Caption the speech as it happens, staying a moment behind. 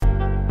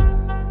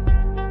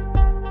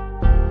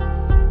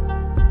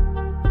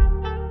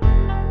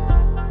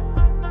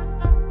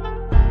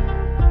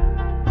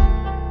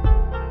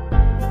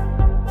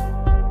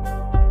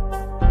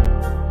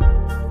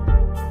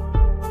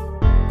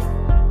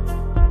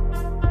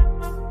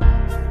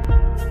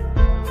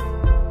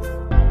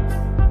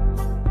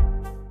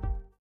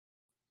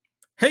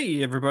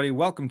Hey, everybody,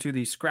 welcome to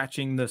the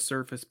Scratching the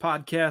Surface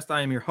podcast.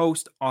 I am your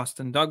host,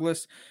 Austin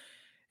Douglas,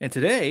 and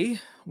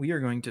today we are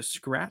going to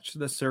scratch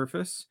the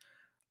surface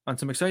on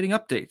some exciting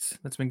updates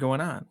that's been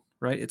going on,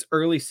 right? It's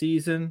early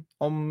season,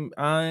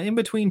 in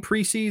between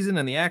preseason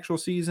and the actual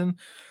season.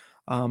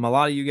 A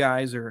lot of you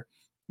guys are,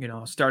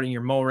 starting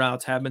your mow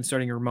routes, have been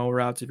starting your mow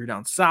routes. If you're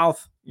down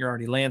south, you're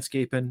already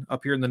landscaping.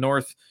 Up here in the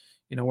north,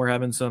 we're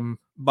having some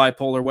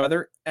bipolar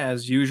weather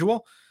as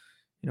usual.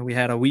 We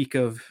had a week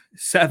of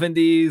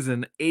 70s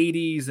and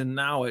 80s, and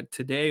now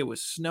today it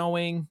was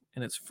snowing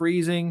and it's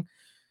freezing.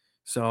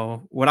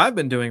 So, what I've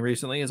been doing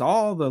recently is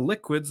all the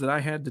liquids that I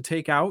had to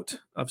take out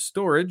of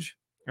storage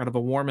out of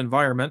a warm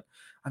environment,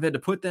 I've had to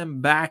put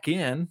them back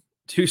in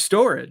to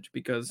storage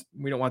because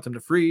we don't want them to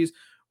freeze.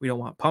 We don't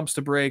want pumps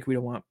to break. We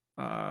don't want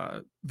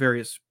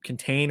various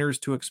containers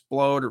to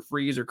explode or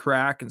freeze or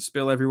crack and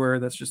spill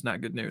everywhere. That's just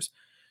not good news.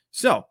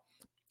 So,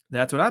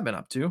 that's what I've been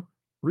up to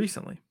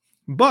recently.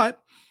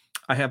 But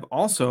I have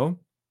also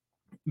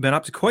been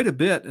up to quite a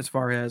bit as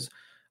far as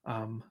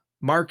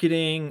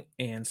marketing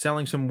and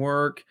selling some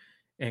work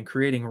and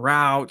creating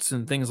routes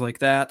and things like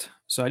that.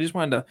 So I just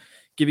wanted to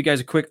give you guys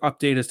a quick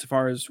update as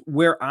far as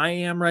where I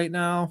am right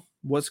now,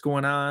 what's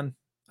going on,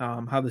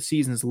 how the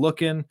season's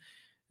looking,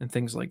 and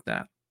things like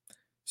that.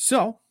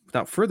 So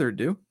without further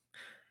ado,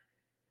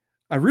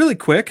 I really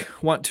quick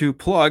want to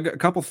plug a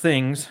couple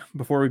things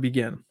before we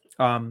begin.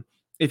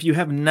 If you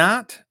have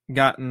not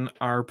gotten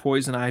our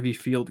Poison Ivy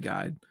Field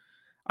Guide,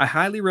 I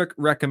highly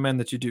recommend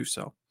that you do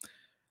so.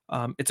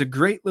 It's a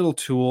great little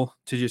tool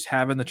to just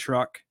have in the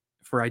truck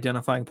for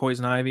identifying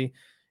poison ivy.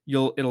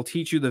 It'll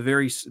teach you the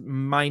very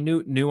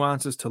minute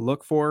nuances to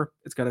look for.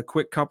 It's got a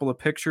quick couple of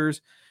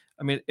pictures.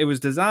 I mean, it was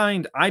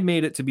designed, I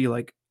made it to be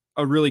like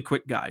a really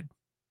quick guide,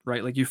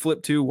 right? Like you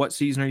flip to what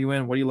season are you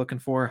in? What are you looking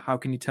for? How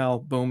can you tell?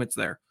 Boom, it's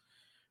there,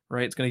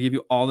 right? It's going to give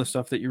you all the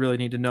stuff that you really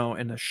need to know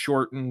in a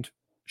short and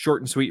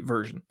sweet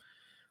version.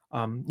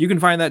 You can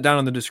find that down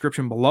in the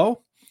description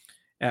below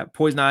at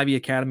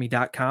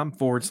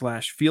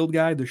poisonivyacademy.com/field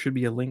guide. There should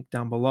be a link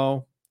down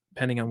below,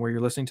 depending on where you're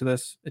listening to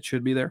this. It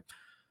should be there.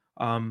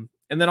 And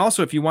then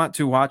also, if you want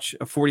to watch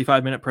a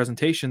 45-minute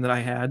presentation that I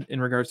had in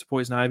regards to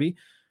poison ivy,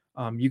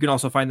 you can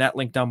also find that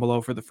link down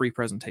below for the free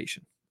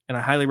presentation. And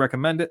I highly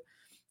recommend it.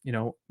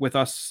 With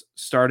us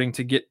starting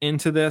to get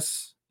into the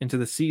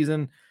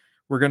season,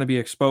 we're going to be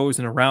exposed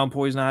and around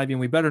poison ivy, and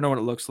we better know what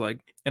it looks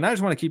like. And I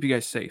just want to keep you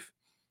guys safe.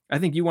 I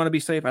think you want to be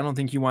safe. I don't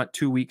think you want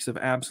 2 weeks of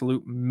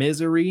absolute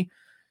misery.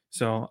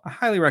 So I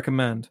highly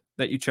recommend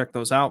that you check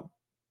those out,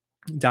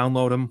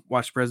 download them,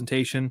 watch the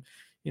presentation.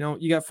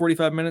 You got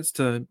 45 minutes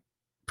to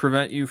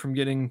prevent you from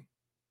getting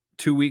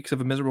 2 weeks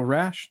of a miserable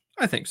rash.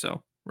 I think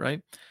so,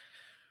 right?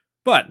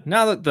 But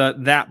now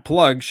that that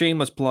plug,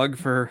 shameless plug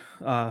for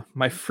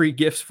my free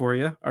gifts for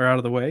you are out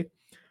of the way,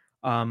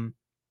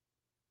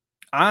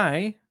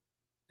 I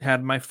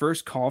had my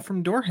first call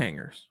from door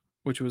hangers,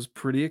 which was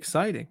pretty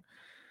exciting.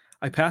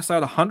 I passed out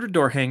 100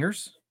 door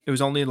hangers. It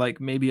was only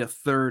like maybe a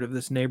third of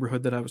this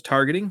neighborhood that I was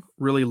targeting,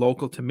 really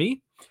local to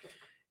me.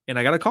 And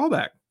I got a call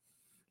back,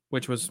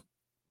 which was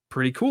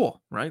pretty cool,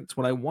 right? It's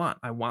what I want.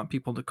 I want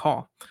people to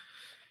call.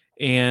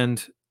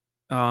 And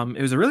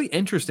it was a really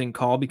interesting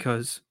call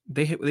because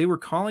they were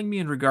calling me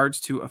in regards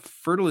to a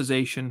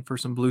fertilization for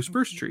some blue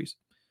spruce trees.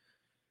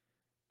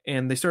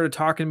 And they started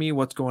talking to me,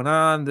 what's going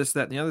on, this,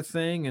 that, and the other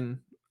thing. And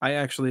I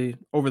actually,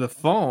 over the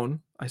phone,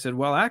 I said,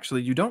 well,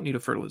 actually, you don't need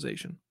a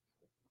fertilization.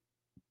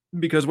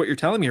 Because what you're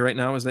telling me right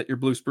now is that your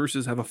blue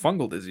spruces have a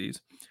fungal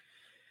disease,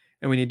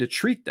 and we need to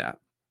treat that.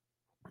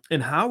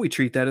 And how we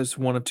treat that is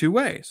one of two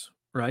ways,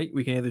 right?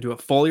 We can either do a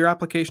foliar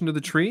application to the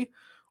tree,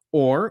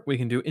 or we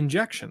can do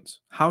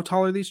injections. How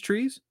tall are these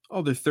trees?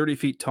 Oh, they're 30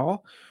 feet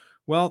tall.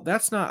 Well,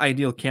 that's not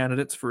ideal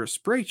candidates for a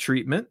spray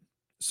treatment,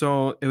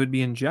 so it would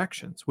be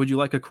injections. Would you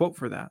like a quote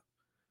for that?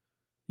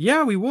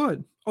 Yeah, we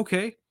would.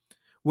 Okay.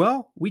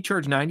 Well, we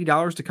charge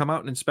 $90 to come out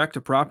and inspect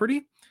a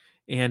property.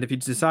 And if you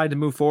decide to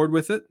move forward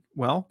with it,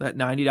 well, that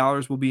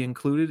 $90 will be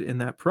included in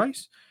that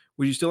price.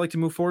 Would you still like to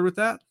move forward with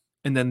that?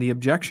 And then the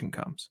objection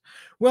comes.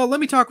 Well, let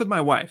me talk with my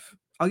wife.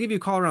 I'll give you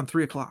a call around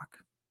 3:00.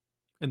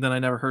 And then I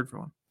never heard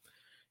from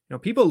him.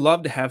 People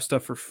love to have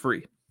stuff for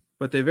free,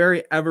 but they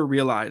very ever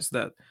realize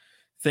that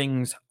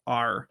things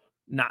are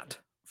not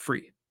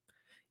free.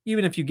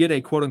 Even if you get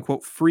a quote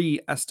unquote free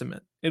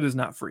estimate, it is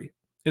not free.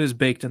 It is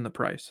baked in the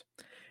price.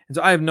 And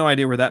so I have no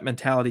idea where that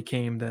mentality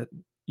came that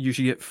you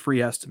should get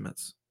free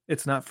estimates.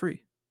 It's not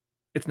free.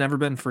 It's never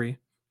been free.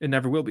 It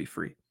never will be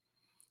free.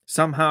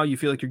 Somehow you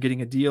feel like you're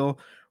getting a deal,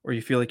 or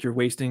you feel like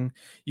wasting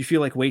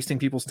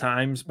people's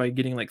times by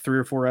getting like 3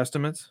 or 4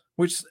 estimates,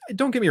 which,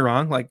 don't get me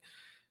wrong, like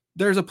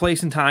there's a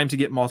place and time to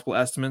get multiple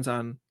estimates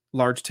on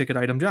large ticket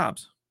item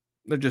jobs.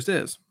 There just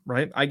is,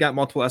 right? I got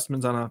multiple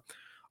estimates on a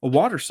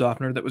water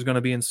softener that was going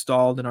to be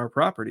installed in our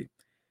property,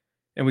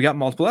 and we got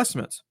multiple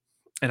estimates.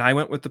 And I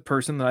went with the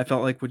person that I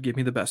felt like would give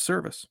me the best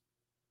service,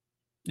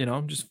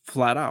 just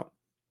flat out.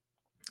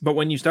 But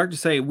when you start to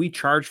say we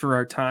charge for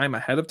our time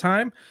ahead of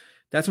time,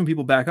 that's when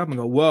people back up and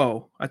go,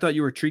 whoa, I thought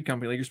you were a tree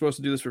company. Like, you're supposed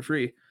to do this for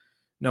free.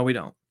 No, we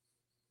don't.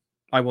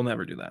 I will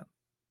never do that.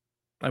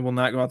 I will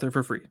not go out there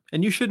for free.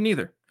 And you shouldn't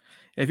either.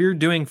 If you're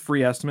doing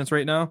free estimates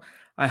right now,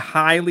 I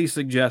highly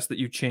suggest that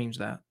you change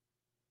that.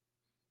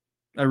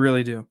 I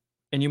really do.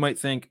 And you might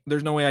think,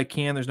 there's no way I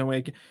can. There's no way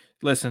I can.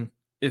 Listen,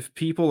 if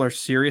people are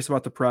serious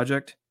about the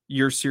project,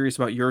 you're serious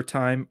about your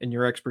time and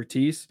your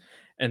expertise,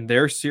 and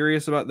they're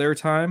serious about their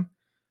time,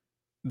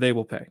 they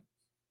will pay.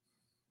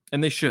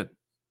 And they should,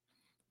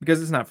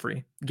 because it's not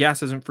free.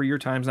 Gas isn't free. Your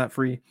time's not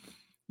free.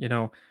 You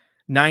know,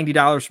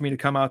 $90 for me to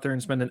come out there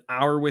and spend an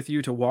hour with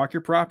you to walk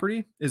your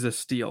property is a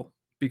steal,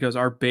 because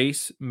our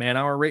base man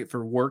hour rate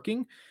for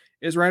working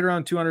is right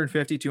around $250,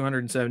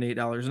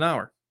 $278 an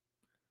hour.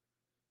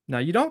 Now,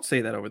 you don't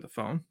say that over the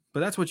phone, but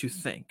that's what you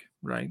think,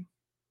 right?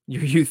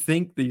 You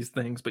think these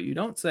things, but you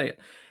don't say it.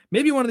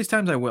 Maybe one of these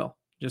times I will,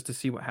 just to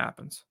see what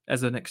happens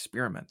as an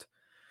experiment.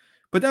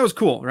 But that was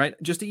cool, right?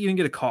 Just to even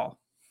get a call.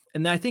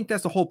 And I think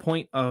that's the whole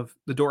point of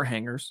the door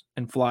hangers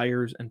and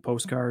flyers and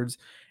postcards,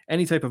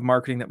 any type of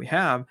marketing that we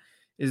have,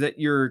 is that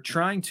you're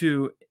trying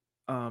to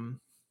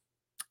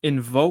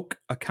invoke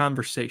a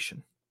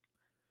conversation.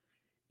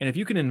 And if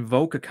you can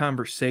invoke a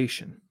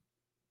conversation,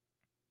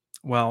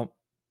 well,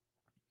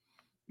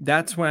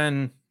 that's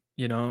when,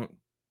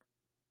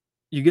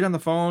 you get on the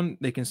phone,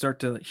 they can start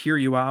to hear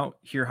you out,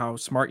 hear how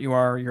smart you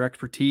are, your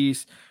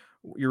expertise,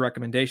 your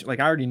recommendation.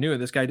 Like, I already knew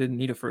this guy didn't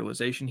need a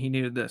fertilization. He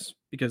needed this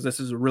because this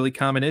is a really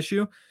common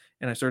issue.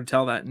 And I started to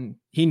tell that, and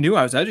he knew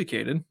I was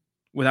educated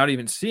without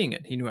even seeing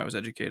it. He knew I was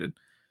educated,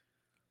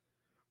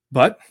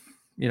 but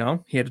he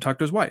had to talk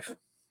to his wife,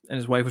 and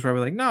his wife was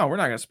probably like, no, we're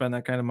not going to spend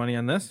that kind of money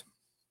on this.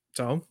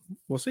 So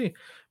we'll see.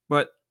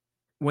 But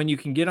when you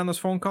can get on those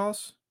phone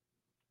calls,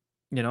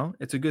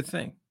 it's a good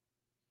thing.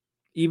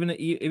 Even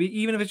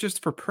if it's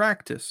just for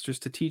practice,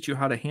 just to teach you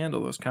how to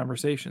handle those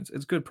conversations,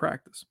 it's good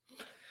practice.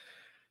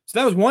 So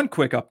that was one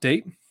quick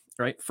update,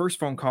 right? First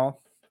phone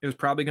call. It was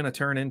probably going to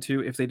turn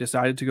into, if they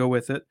decided to go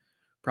with it,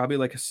 probably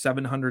like a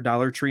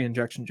 $700 tree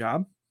injection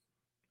job.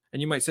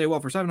 And you might say,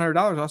 well, for $700,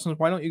 Austin,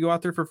 why don't you go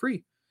out there for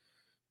free?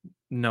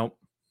 Nope,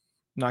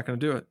 not going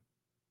to do it.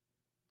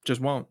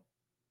 Just won't.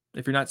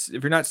 If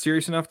you're not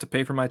serious enough to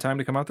pay for my time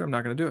to come out there, I'm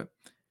not going to do it.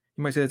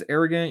 You might say that's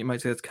arrogant. You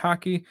might say that's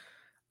cocky.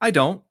 I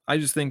don't. I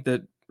just think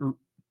that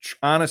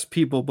honest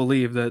people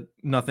believe that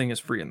nothing is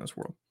free in this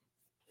world.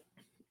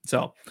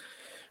 So,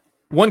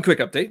 one quick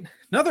update.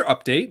 Another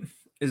update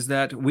is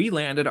that we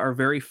landed our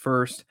very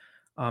first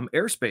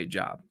airspace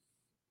job,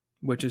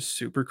 which is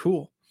super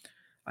cool.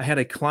 I had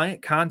a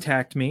client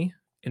contact me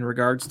in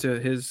regards to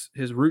his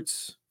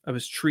roots of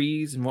his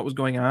trees and what was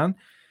going on.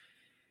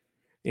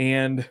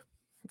 And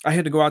I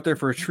had to go out there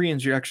for a tree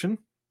injection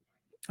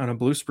on a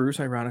blue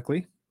spruce,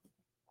 ironically.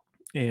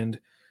 And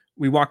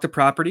we walked the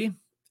property,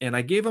 and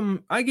I gave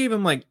him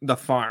like the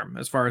farm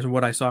as far as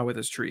what I saw with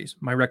his trees,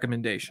 my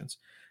recommendations.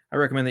 I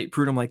recommend that you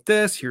prune them like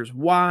this. Here's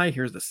why.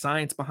 Here's the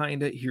science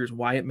behind it. Here's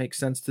why it makes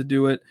sense to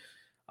do it.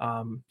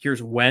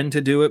 Here's when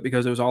to do it,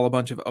 because it was all a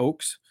bunch of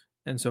oaks.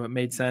 And so it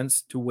made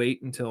sense to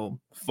wait until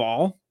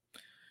fall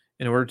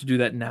in order to do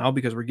that now,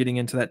 because we're getting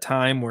into that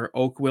time where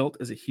oak wilt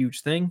is a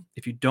huge thing.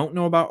 If you don't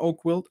know about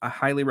oak wilt, I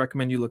highly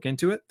recommend you look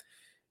into it.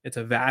 It's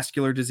a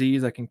vascular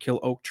disease that can kill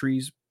oak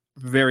trees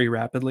very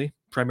rapidly,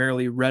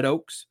 primarily red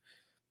oaks,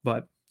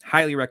 but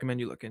highly recommend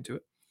you look into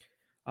it.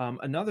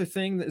 Another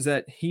thing is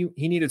that he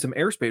needed some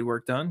airspace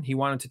work done. He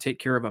wanted to take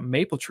care of a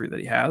maple tree that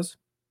he has.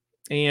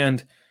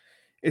 And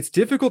it's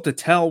difficult to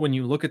tell when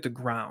you look at the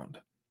ground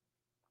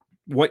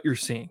what you're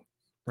seeing,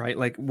 right?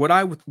 Like what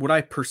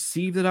I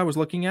perceived that I was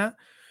looking at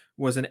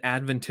was an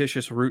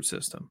adventitious root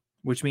system,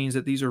 which means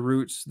that these are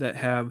roots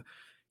that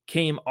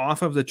came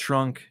off of the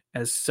trunk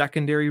as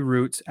secondary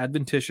roots,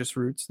 adventitious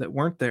roots that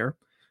weren't there,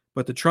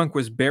 but the trunk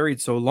was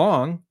buried so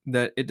long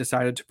that it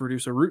decided to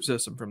produce a root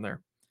system from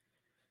there.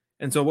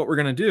 And so what we're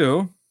going to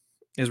do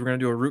is we're going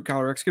to do a root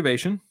collar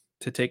excavation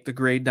to take the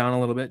grade down a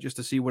little bit, just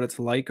to see what it's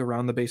like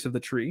around the base of the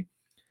tree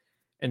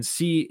and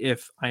see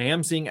if I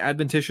am seeing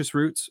adventitious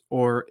roots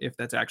or if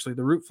that's actually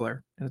the root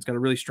flare. And it's got a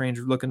really strange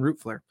looking root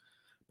flare,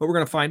 but we're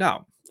going to find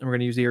out, and we're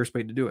going to use the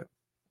airspace to do it.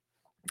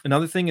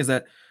 Another thing is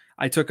that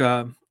I took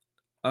a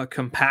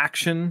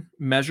compaction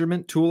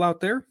measurement tool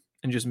out there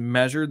and just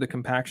measured the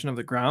compaction of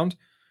the ground.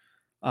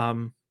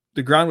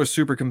 The ground was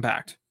super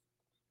compact,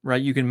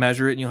 right? You can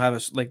measure it and you'll have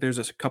there's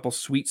a couple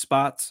sweet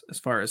spots as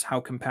far as how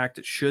compact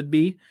it should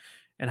be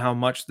and how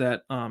much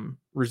that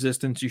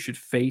resistance you should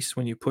face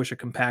when you push a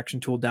compaction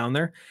tool down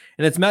there.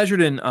 And it's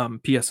measured in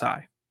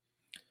PSI.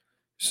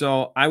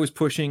 So I was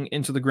pushing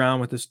into the ground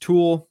with this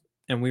tool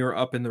and we were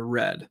up in the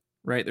red,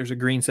 right? There's a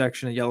green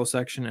section, a yellow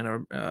section,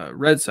 and a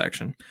red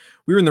section.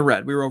 We were in the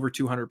red. We were over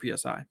 200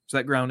 PSI. So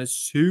that ground is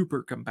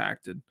super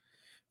compacted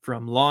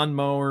from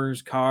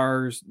lawnmowers,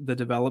 cars, the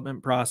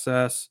development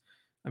process.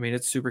 I mean,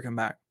 it's super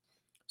compact.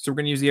 So we're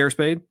going to use the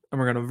airspace and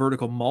we're going to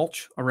vertical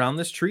mulch around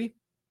this tree.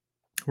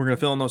 We're going to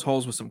fill in those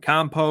holes with some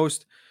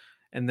compost.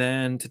 And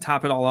then to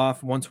top it all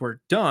off, once we're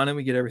done and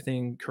we get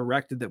everything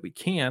corrected that we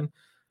can,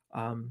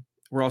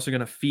 we're also going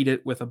to feed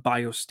it with a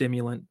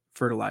biostimulant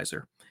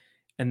fertilizer.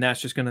 And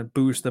that's just going to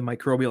boost the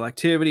microbial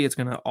activity. It's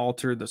going to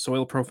alter the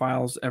soil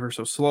profiles ever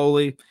so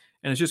slowly,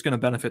 and it's just going to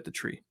benefit the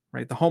tree,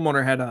 right? The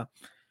homeowner had a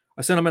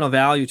sentimental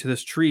value to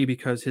this tree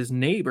because his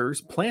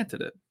neighbors planted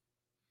it,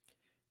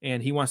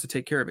 and he wants to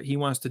take care of it. He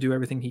wants to do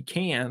everything he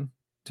can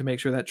to make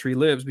sure that tree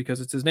lives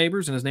because it's his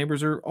neighbors, and his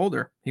neighbors are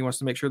older. He wants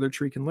to make sure their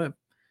tree can live.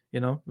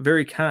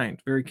 Very kind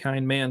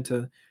man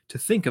to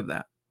think of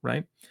that,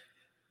 right?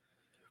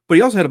 But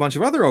he also had a bunch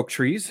of other oak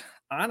trees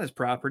on his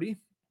property,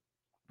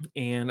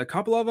 and a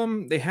couple of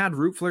them, they had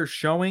root flares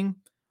showing,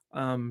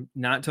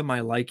 not to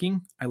my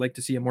liking. I like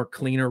to see a more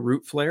cleaner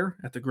root flare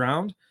at the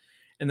ground.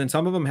 And then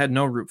some of them had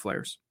no root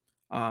flares.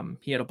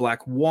 He had a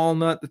black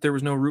walnut that there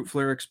was no root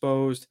flare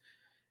exposed,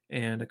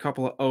 and a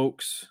couple of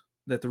oaks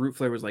that the root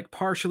flare was like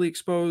partially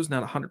exposed,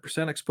 not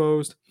 100%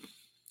 exposed.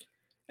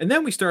 And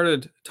then we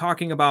started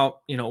talking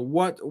about,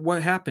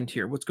 what happened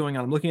here? What's going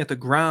on? I'm looking at the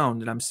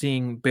ground and I'm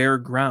seeing bare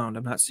ground.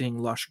 I'm not seeing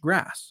lush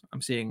grass.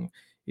 I'm seeing,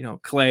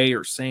 clay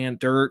or sand,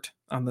 dirt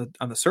on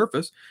the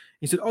surface.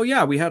 He said, "Oh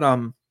yeah, we had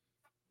a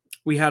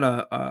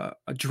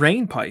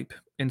drain pipe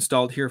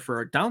installed here for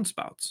our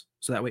downspouts,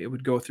 so that way it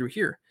would go through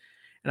here."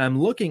 And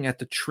I'm looking at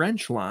the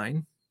trench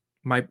line,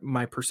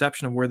 my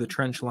perception of where the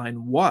trench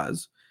line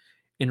was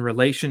in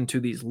relation to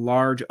these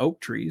large oak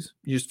trees.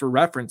 Just for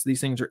reference, these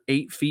things are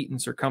 8 feet in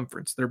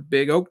circumference. They're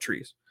big oak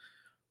trees.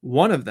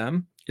 One of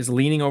them is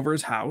leaning over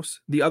his house.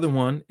 The other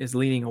one is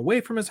leaning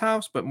away from his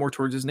house, but more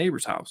towards his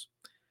neighbor's house.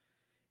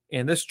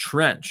 And this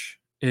trench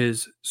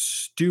is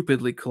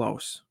stupidly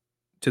close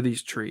to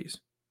these trees.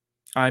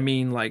 I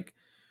mean, like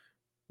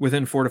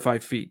within 4 to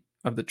 5 feet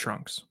of the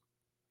trunks.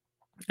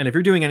 And if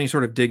you're doing any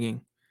sort of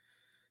digging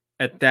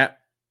at that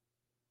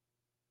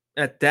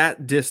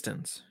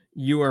distance,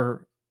 you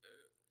are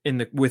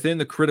within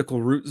the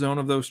critical root zone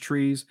of those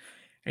trees,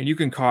 and you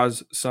can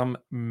cause some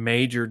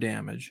major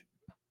damage.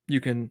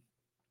 You can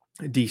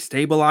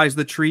destabilize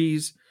the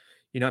trees.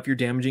 If you're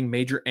damaging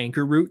major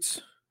anchor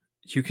roots,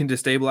 you can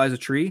destabilize a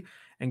tree.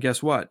 And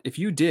guess what? If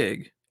you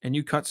dig and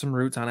you cut some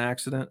roots on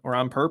accident or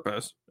on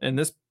purpose, in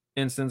this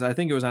instance, I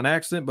think it was on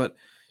accident, but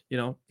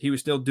he was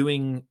still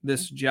doing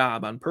this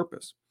job on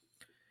purpose.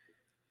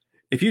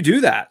 If you do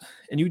that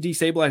and you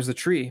destabilize the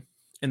tree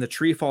and the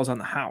tree falls on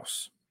the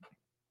house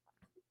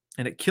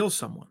and it kills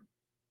someone,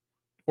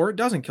 or it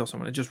doesn't kill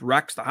someone, it just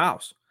wrecks the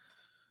house,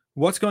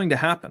 what's going to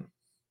happen?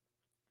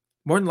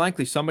 More than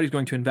likely, somebody's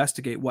going to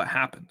investigate what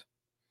happened,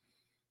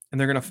 and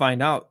they're going to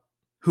find out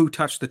who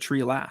touched the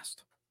tree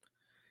last.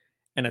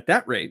 And at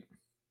that rate,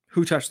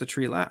 who touched the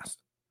tree last?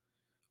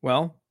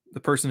 Well,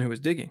 the person who was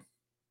digging.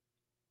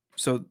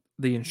 So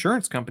the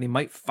insurance company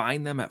might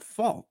find them at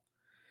fault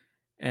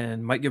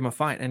and might give them a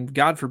fine. And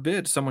God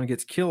forbid someone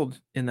gets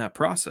killed in that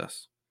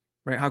process,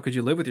 right? How could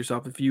you live with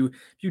yourself if you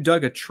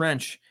dug a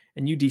trench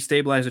and you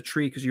destabilized a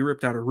tree because you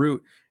ripped out a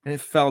root and it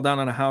fell down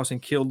on a house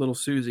and killed little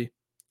Susie?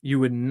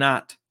 You would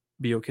not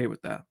be okay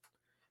with that.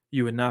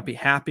 You would not be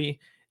happy.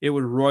 It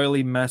would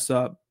royally mess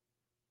up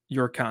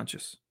your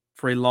conscience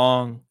for a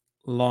long,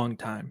 long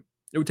time.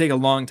 It would take a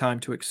long time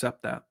to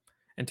accept that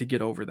and to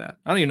get over that.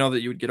 I don't even know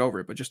that you would get over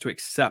it, but just to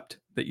accept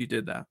that you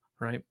did that,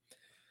 right?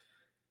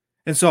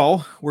 And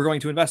so we're going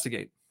to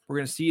investigate. We're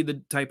going to see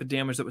the type of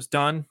damage that was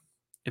done.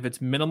 If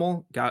it's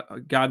minimal,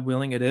 God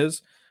willing it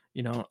is,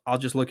 I'll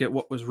just look at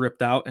what was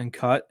ripped out and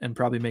cut and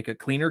probably make a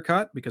cleaner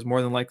cut, because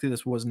more than likely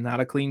this was not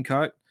a clean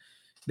cut.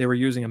 They were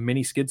using a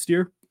mini skid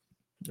steer.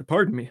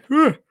 Pardon me.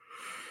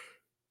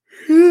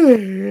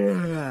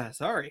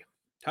 Sorry.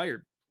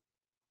 Tired.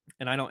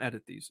 And I don't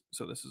edit these,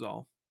 so this is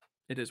all.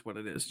 It is what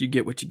it is. You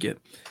get what you get.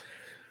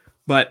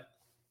 But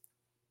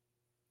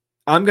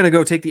I'm going to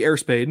go take the air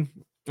spade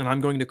and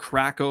I'm going to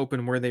crack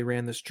open where they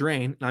ran this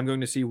drain, and I'm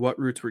going to see what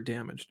roots were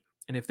damaged.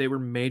 And if they were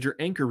major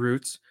anchor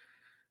roots,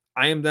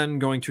 I am then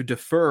going to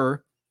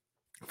defer.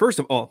 First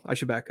of all, I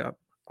should back up.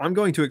 I'm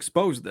going to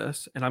expose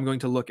this and I'm going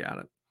to look at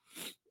it.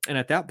 And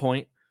at that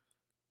point,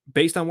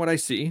 based on what I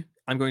see,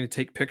 I'm going to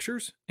take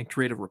pictures and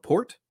create a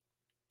report,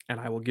 and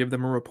I will give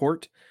them a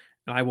report,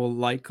 and I will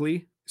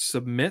likely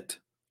submit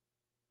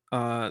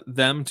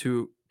them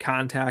to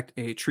contact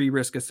a tree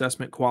risk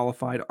assessment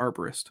qualified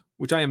arborist,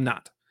 which I am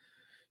not.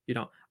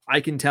 I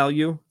can tell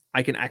you,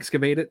 I can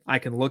excavate it, I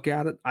can look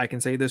at it, I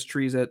can say this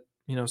tree's at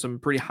some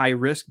pretty high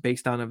risk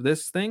based on of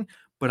this thing,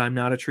 but I'm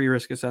not a tree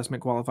risk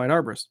assessment qualified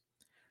arborist.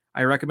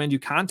 I recommend you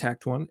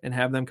contact one and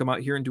have them come out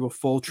here and do a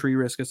full tree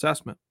risk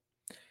assessment.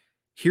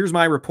 Here's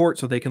my report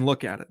so they can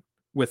look at it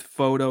with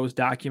photos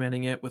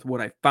documenting it, with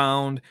what I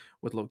found,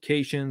 with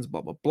locations,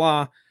 blah, blah,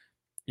 blah.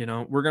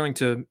 We're going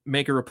to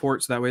make a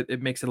report so that way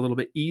it makes it a little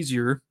bit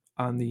easier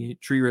on the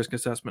tree risk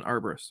assessment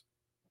arborist.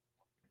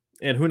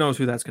 And who knows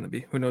who that's going to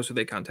be? Who knows who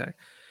they contact?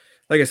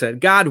 Like I said,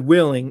 God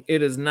willing,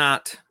 it is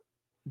not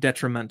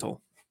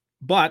detrimental.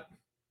 But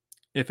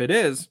if it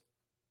is,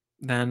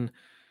 then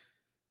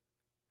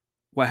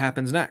what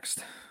happens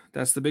next?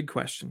 That's the big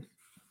question.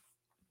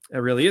 It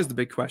really is the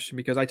big question,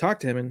 because I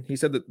talked to him and he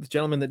said that the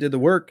gentleman that did the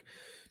work,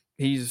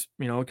 he's,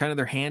 kind of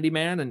their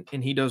handyman,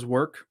 and he does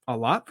work a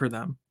lot for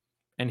them.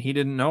 And he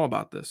didn't know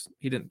about this.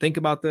 He didn't think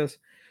about this.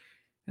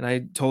 And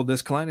I told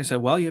this client, I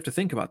said, well, you have to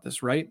think about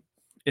this, right?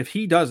 If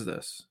he does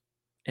this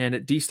and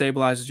it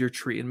destabilizes your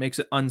tree and makes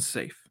it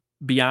unsafe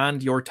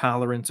beyond your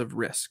tolerance of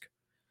risk,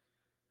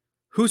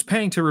 who's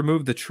paying to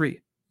remove the tree?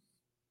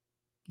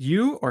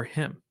 You or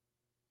him?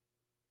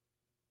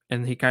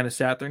 And he kind of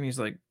sat there and he's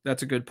like,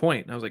 that's a good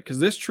point. And I was like, because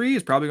this tree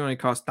is probably going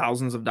to cost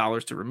thousands of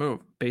dollars to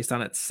remove based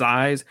on its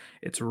size,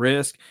 its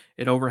risk,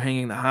 it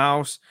overhanging the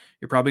house.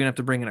 You're probably going to have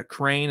to bring in a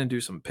crane and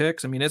do some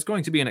picks. I mean, it's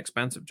going to be an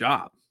expensive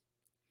job.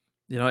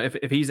 You know,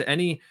 if he's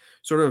any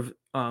sort of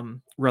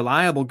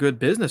reliable, good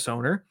business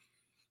owner,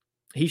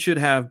 he should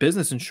have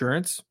business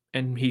insurance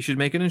and he should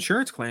make an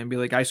insurance claim, be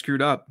like, I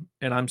screwed up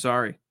and I'm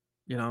sorry.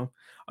 You know,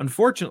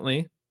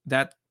 unfortunately,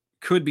 that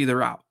could be the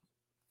route.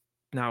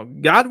 Now,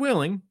 God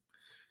willing,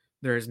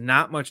 there is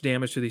not much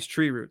damage to these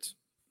tree roots.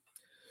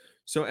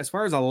 So, as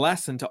far as a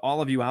lesson to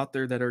all of you out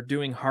there that are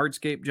doing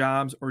hardscape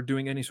jobs or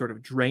doing any sort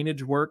of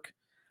drainage work,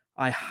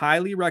 I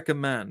highly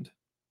recommend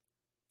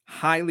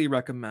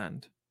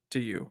to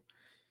you,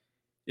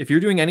 if you're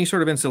doing any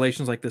sort of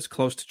installations like this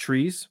close to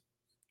trees,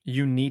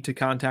 you need to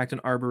contact an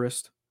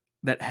arborist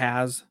that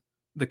has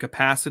the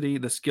capacity,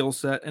 the skill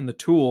set, and the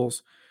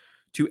tools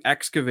to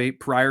excavate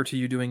prior to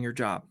you doing your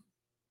job.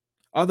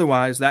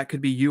 Otherwise, that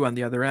could be you on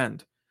the other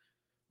end,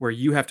 where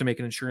you have to make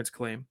an insurance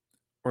claim.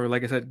 Or,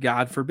 like I said,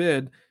 God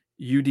forbid,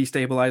 you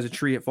destabilize a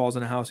tree, it falls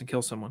in a house and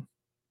kills someone.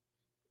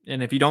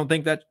 And if you don't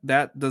think that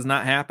that does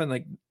not happen,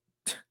 like,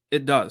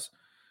 it does.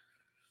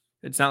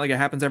 It's not like it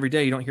happens every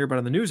day. You don't hear about it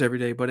on the news every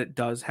day, but it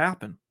does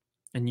happen.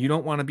 And you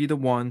don't want to be the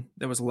one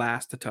that was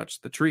last to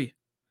touch the tree,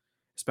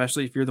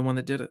 especially if you're the one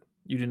that did it.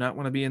 You do not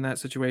want to be in that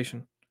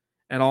situation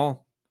at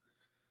all.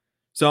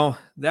 So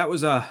that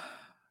was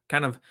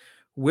kind of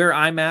where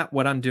I'm at,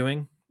 what I'm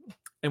doing.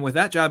 And with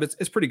that job,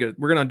 it's pretty good.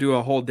 We're going to do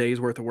a whole day's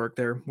worth of work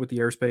there with the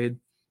air spade,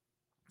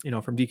 you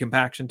know, from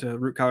decompaction to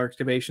root collar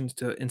excavations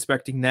to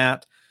inspecting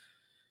that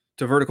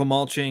to vertical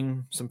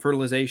mulching, some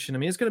fertilization. I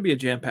mean, it's going to be a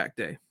jam-packed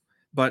day,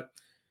 but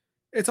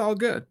it's all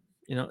good.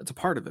 You know, it's a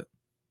part of it.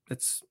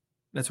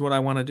 That's what I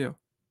want to do.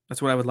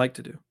 That's what I would like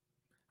to do.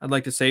 I'd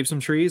like to save some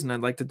trees and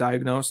I'd like to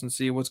diagnose and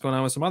see what's going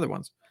on with some other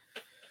ones,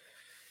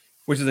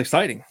 which is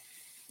exciting.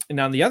 And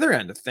on the other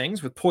end of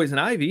things with poison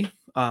ivy,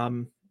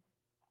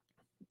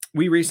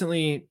 we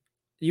recently,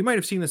 you might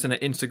have seen this in an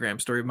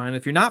Instagram story of mine.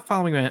 If you're not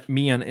following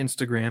me on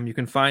Instagram, you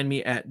can find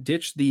me at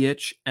Ditch the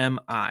Itch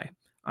MI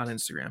on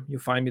Instagram.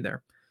 You'll find me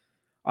there.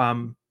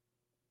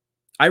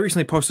 I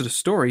recently posted a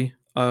story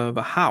of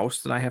a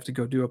house that I have to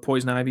go do a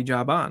poison ivy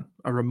job on,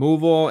 a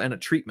removal and a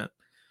treatment.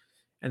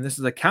 And this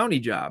is a county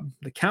job.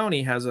 The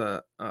county has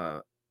a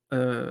how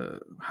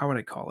would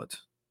I call it?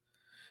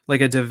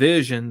 Like a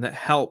division that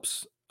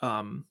helps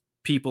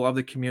people of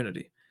the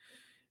community.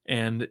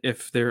 And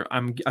if they're,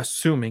 I'm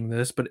assuming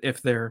this, but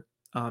if they're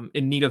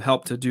in need of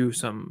help to do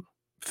some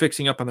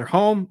fixing up on their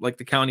home, like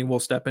the county will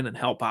step in and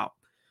help out.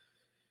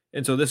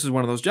 And so this is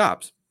one of those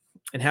jobs.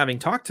 And having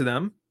talked to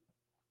them,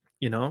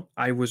 you know,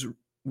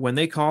 when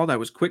they called, I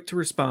was quick to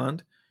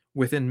respond.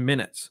 Within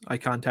minutes, I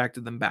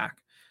contacted them back.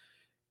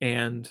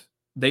 And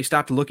they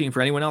stopped looking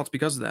for anyone else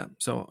because of that.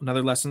 So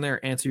another lesson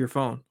there, answer your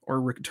phone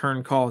or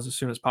return calls as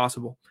soon as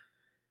possible.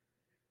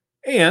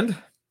 And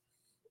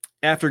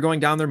after going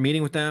down there,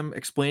 meeting with them,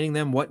 explaining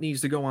them what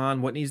needs to go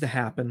on, what needs to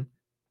happen,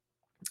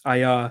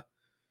 I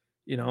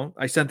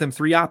sent them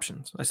 3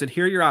 options. I said,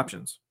 here are your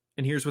options,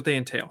 and here's what they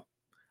entail.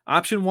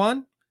 Option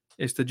 1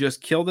 is to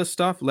just kill this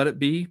stuff, let it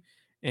be,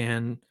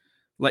 and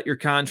let your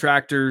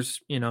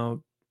contractors,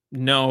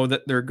 know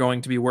that they're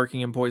going to be working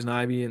in poison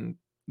ivy and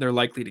they're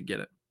likely to get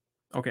it.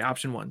 Okay,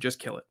 option 1, just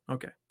kill it.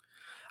 Okay.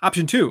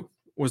 Option 2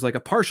 was like a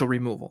partial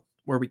removal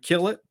where we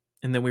kill it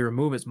and then we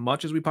remove as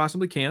much as we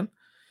possibly can.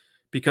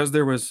 Because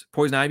there was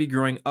poison ivy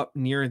growing up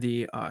near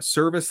the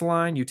service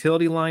line,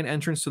 utility line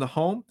entrance to the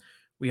home,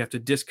 we have to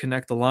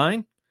disconnect the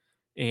line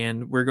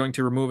and we're going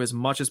to remove as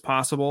much as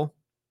possible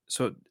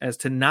so as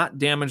to not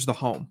damage the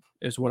home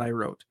is what I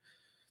wrote.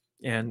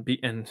 And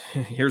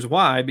here's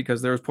why,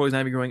 because there was poison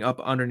ivy growing up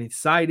underneath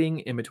siding,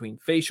 in between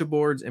fascia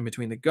boards, in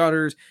between the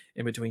gutters,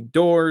 in between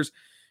doors.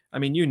 I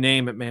mean, you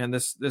name it, man.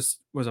 This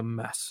was a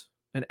mess,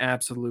 an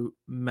absolute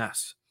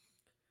mess.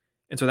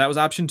 And so that was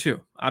option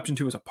 2. Option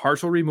 2 was a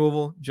partial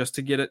removal just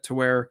to get it to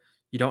where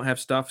you don't have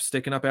stuff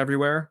sticking up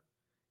everywhere.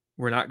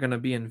 We're not going to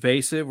be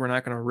invasive. We're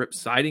not going to rip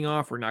siding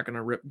off. We're not going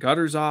to rip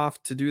gutters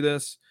off to do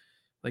this.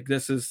 Like,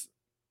 this is,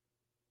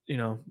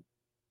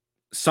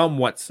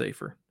 somewhat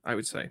safer, I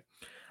would say.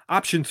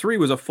 Option 3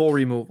 was a full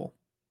removal,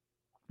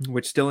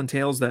 which still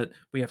entails that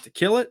we have to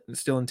kill it. It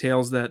still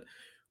entails that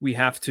we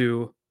have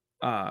to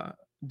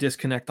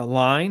disconnect the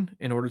line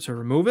in order to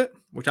remove it,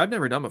 which I've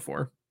never done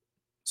before.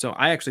 So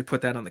I actually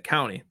put that on the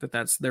county,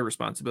 that's their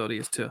responsibility,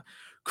 is to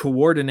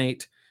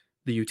coordinate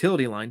the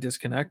utility line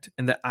disconnect,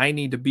 and that I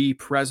need to be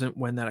present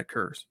when that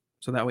occurs.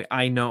 So that way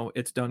I know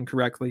it's done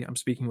correctly. I'm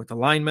speaking with the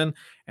lineman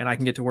and I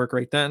can get to work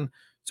right then.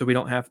 So we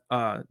don't have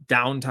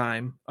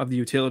downtime of the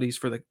utilities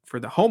for the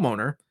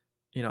homeowner.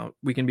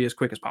 We can be as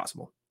quick as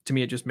possible. To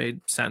me, it just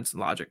made sense and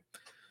logic.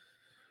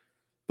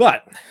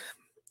 But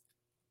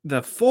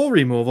The full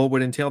removal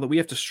would entail that we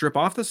have to strip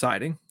off the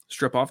siding,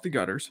 strip off the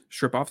gutters,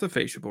 strip off the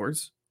fascia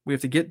boards. We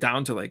have to get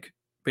down to like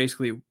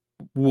basically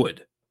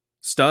wood,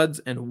 studs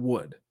and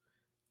wood,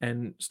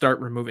 and start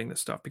removing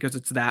this stuff because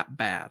it's that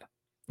bad.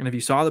 And if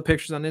you saw the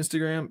pictures on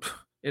Instagram,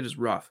 it is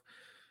rough.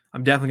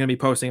 I'm definitely going to be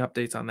posting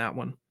updates on that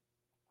one.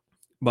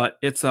 But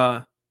it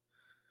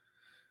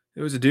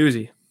was a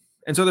doozy.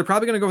 And so they're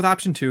probably going to go with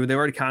option 2. They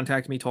already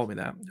contacted me, told me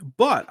that.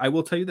 But I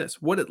will tell you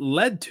this, what it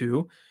led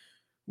to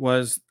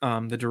was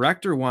the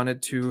director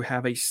wanted to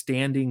have a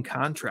standing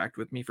contract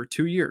with me for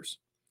 2 years.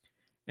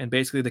 And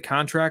basically the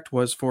contract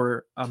was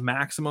for a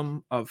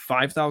maximum of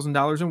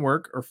 $5,000 in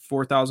work or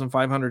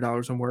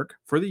 $4,500 in work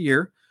for the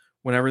year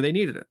whenever they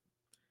needed it.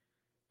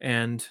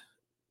 And,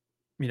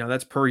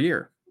 that's per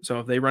year. So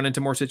if they run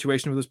into more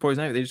situations with this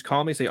poison ivy, they just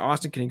call me, say,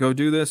 Austin, can you go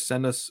do this?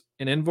 Send us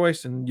an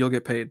invoice and you'll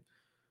get paid.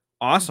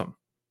 Awesome.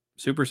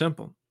 Super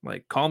simple.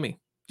 Like, call me.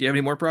 Do you have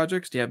any more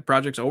projects? Do you have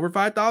projects over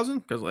 5,000?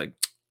 Because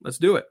let's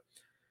do it.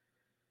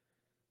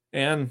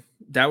 And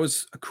that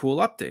was a cool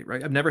update,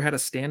 right? I've never had a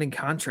standing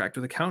contract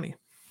with a county.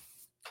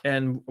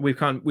 And we've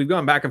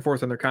gone back and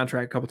forth on their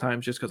contract a couple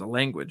times just because of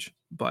language.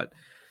 But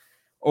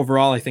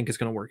overall, I think it's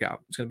going to work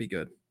out. It's going to be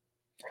good.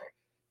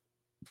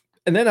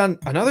 And then on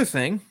another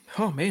thing,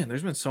 oh man,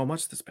 there's been so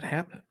much that's been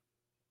happening.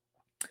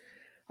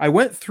 I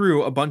went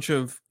through a bunch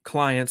of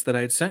clients that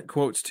I had sent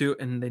quotes to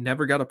and they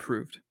never got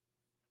approved.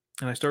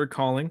 And I started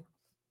calling.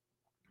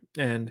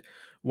 And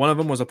one of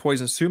them was a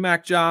poison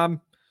sumac job.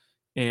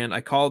 And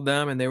I called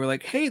them and they were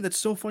like, hey, that's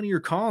so funny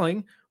you're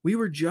calling. We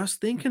were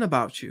just thinking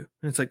about you.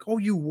 And it's like, oh,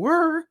 you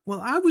were?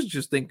 Well, I was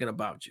just thinking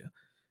about you.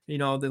 They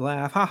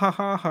laugh, ha, ha,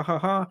 ha, ha, ha,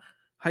 ha.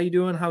 How you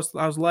doing? How's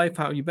life?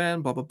 How you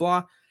been? Blah, blah,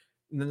 blah.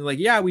 And then they're like,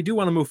 yeah, we do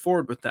want to move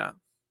forward with that.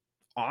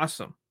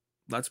 Awesome.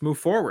 Let's move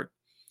forward.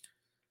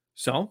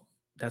 So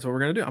that's what we're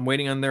going to do. I'm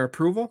waiting on their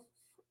approval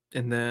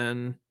and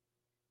then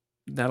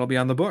that'll be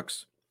on the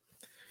books.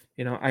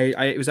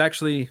 It was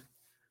actually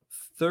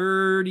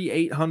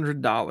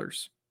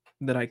 $3,800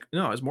 that it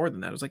was more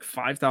than that. It was like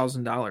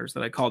 $5,000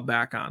 that I called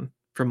back on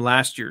from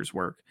last year's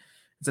work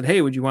and said,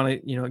 hey, would you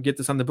want to, get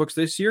this on the books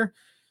this year?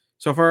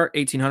 So far,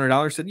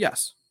 $1,800 said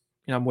yes.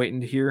 I'm waiting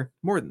to hear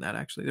more than that.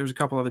 Actually, there was a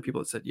couple other people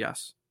that said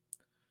yes.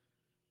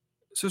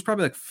 So it's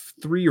probably like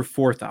 $3,000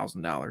 or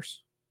 $4,000,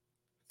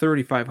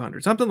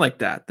 $3,500, something like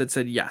that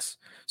said yes.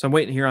 So I'm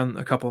waiting to hear on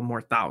a couple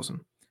more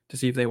thousand to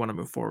see if they want to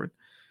move forward.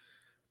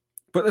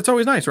 But that's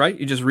always nice, right?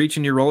 You just reach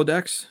in your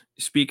Rolodex,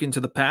 speak into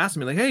the past,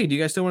 and be like, hey, do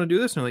you guys still want to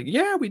do this? And they're like,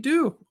 yeah, we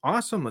do.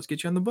 Awesome. Let's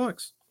get you on the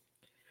books.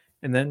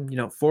 And then,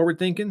 forward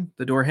thinking,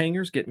 the door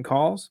hangers, getting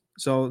calls.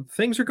 So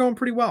things are going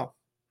pretty well.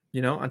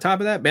 On top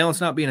of that,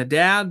 balancing out being a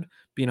dad,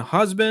 being a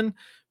husband,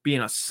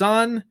 being a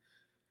son.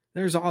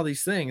 There's all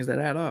these things that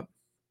add up,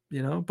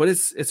 but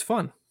it's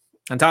fun.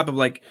 On top of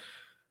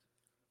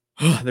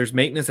there's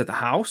maintenance at the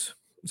house.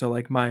 So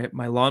like my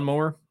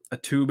lawnmower, a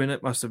tube in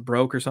it must have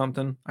broke or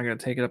something. I got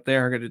to take it up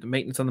there. I got to do the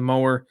maintenance on the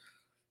mower.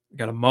 I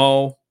got to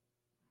mow,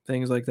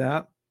 things like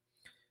that.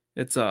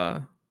 It's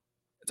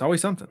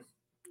always something,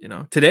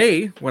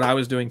 Today, what I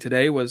was doing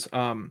today was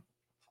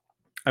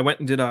I went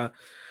and did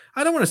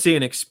I don't want to say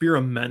an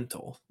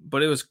experimental,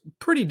 but it was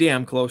pretty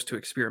damn close to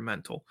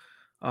experimental.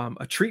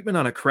 A treatment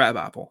on a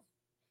crabapple.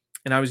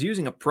 And I was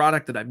using a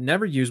product that I've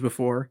never used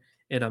before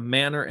in a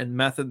manner and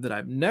method that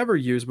I've never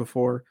used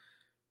before.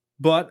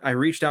 But I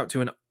reached out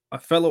to a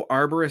fellow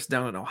arborist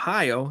down in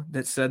Ohio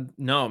that said,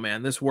 no,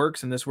 man, this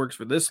works and this works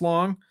for this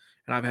long.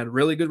 And I've had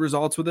really good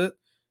results with it.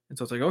 And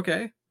so it's like,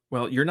 okay,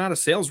 well, you're not a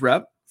sales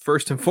rep,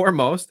 first and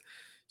foremost.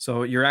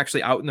 So you're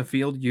actually out in the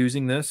field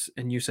using this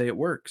and you say it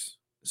works.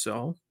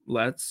 So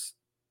let's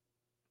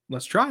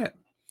try it.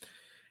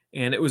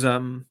 And it was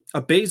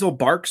a basil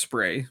bark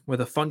spray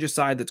with a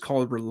fungicide that's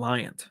called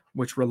Reliant,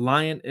 which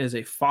Reliant is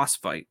a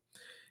phosphite.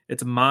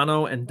 It's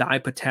mono and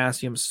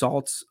dipotassium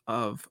salts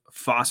of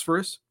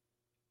phosphorus.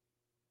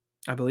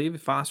 I believe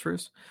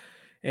phosphorus.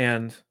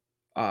 And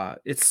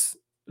it's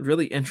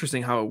really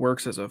interesting how it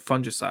works as a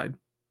fungicide.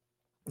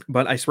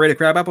 But I sprayed a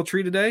crabapple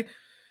tree today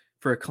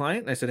for a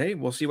client. And I said, hey,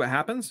 we'll see what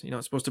happens.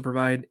 It's supposed to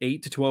provide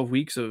 8 to 12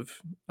 weeks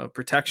of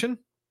protection.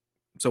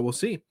 So we'll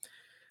see.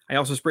 I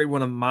also sprayed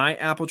one of my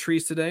apple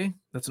trees today.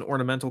 That's an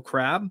ornamental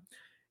crab.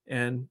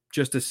 And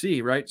just to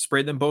see, right?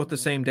 Sprayed them both the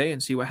same day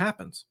and see what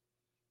happens.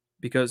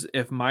 Because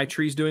if my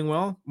tree's doing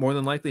well, more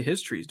than likely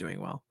his tree's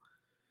doing well.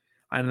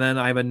 And then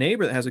I have a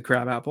neighbor that has a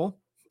crabapple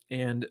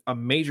and a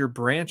major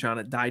branch on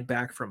it died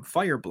back from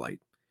fire blight.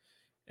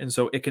 And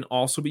so it can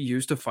also be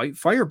used to fight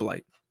fire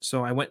blight.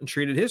 So I went and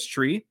treated his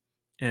tree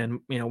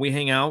and, we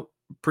hang out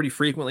pretty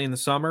frequently in the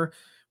summer.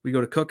 We go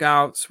to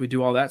cookouts, we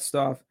do all that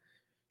stuff,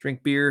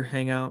 drink beer,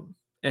 hang out.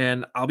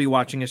 And I'll be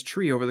watching his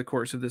tree over the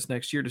course of this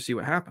next year to see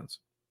what happens.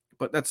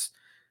 But it's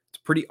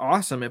pretty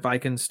awesome if I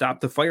can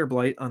stop the fire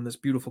blight on this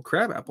beautiful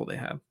crabapple they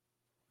have.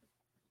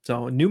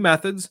 So new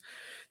methods.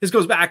 This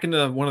goes back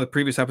into one of the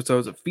previous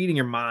episodes of feeding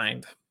your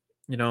mind.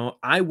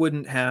 I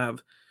wouldn't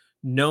have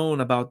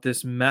known about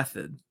this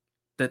method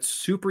that's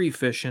super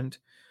efficient,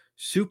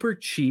 super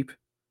cheap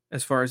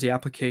as far as the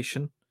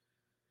application,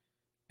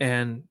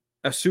 and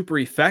super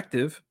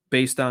effective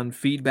based on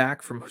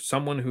feedback from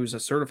someone who's a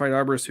certified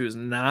arborist who is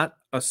not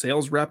a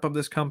sales rep of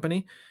this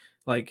company.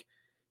 Like,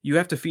 you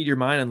have to feed your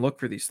mind and look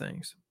for these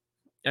things.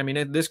 I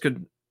mean,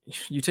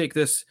 you take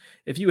this,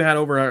 if you had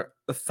over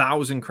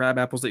 1,000 crab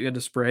apples that you had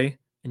to spray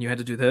and you had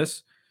to do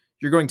this,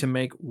 you're going to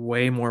make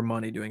way more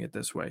money doing it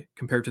this way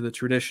compared to the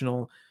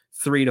traditional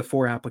 3 to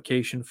 4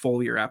 application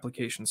foliar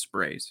application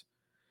sprays.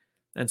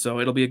 And so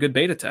it'll be a good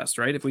beta test,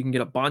 right? If we can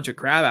get a bunch of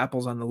crab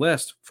apples on the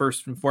list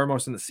first and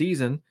foremost in the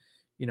season,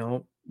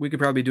 we could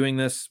probably be doing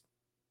this,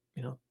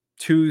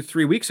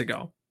 2-3 weeks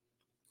ago.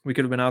 We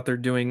could have been out there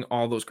doing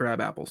all those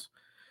crab apples,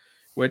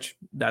 which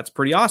that's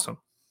pretty awesome.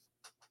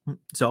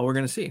 So we're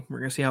going to see. We're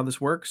going to see how this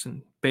works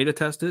and beta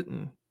test it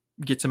and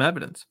get some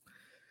evidence.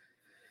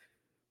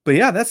 But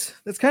yeah, that's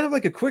kind of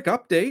like a quick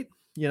update.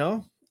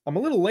 I'm a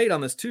little late on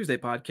this Tuesday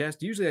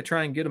podcast. Usually I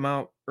try and get them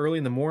out early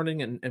in the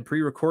morning and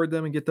pre-record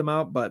them and get them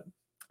out, but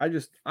I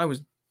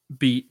was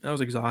beat. I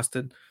was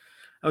exhausted.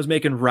 I was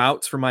making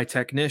routes for my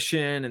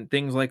technician and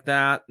things like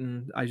that.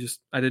 And I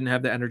didn't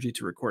have the energy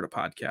to record a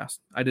podcast.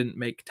 I didn't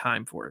make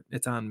time for it.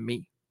 It's on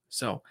me.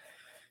 So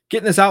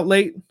getting this out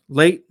late,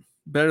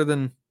 better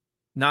than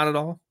not at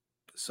all.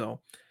 So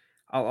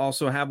I'll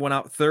also have one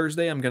out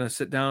Thursday. I'm going to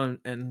sit down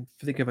and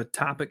think of a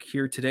topic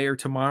here today or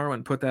tomorrow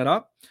and put that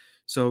up.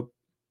 So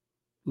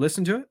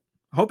listen to it.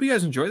 I hope you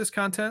guys enjoy this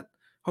content.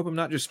 Hope I'm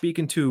not just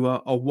speaking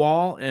to a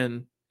wall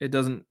and it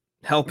doesn't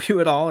help you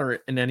at all or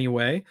in any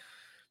way.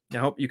 I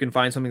hope you can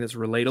find something that's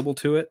relatable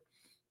to it.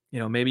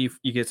 Maybe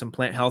you get some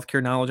plant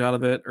healthcare knowledge out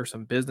of it or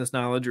some business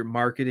knowledge or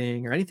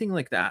marketing or anything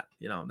like that.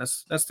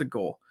 That's the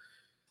goal.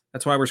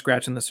 That's why we're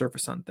scratching the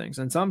surface on things.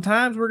 And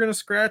sometimes we're going to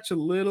scratch a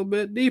little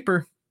bit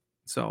deeper.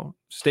 So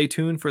stay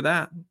tuned for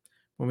that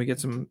when we get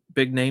some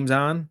big names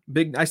on.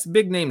 Big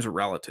names are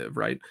relative,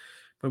 right?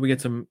 But we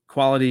get some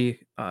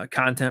quality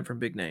content from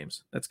big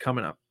names. That's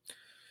coming up.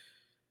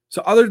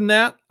 So other than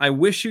that, I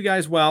wish you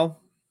guys well.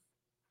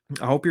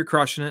 I hope you're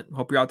crushing it. I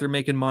hope you're out there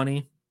making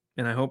money.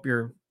 And I hope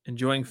you're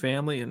enjoying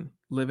family and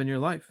living your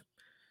life.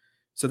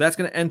 So that's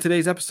going to end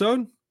today's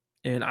episode.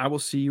 And I will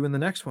see you in the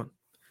next one.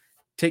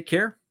 Take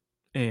care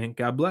and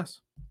God bless.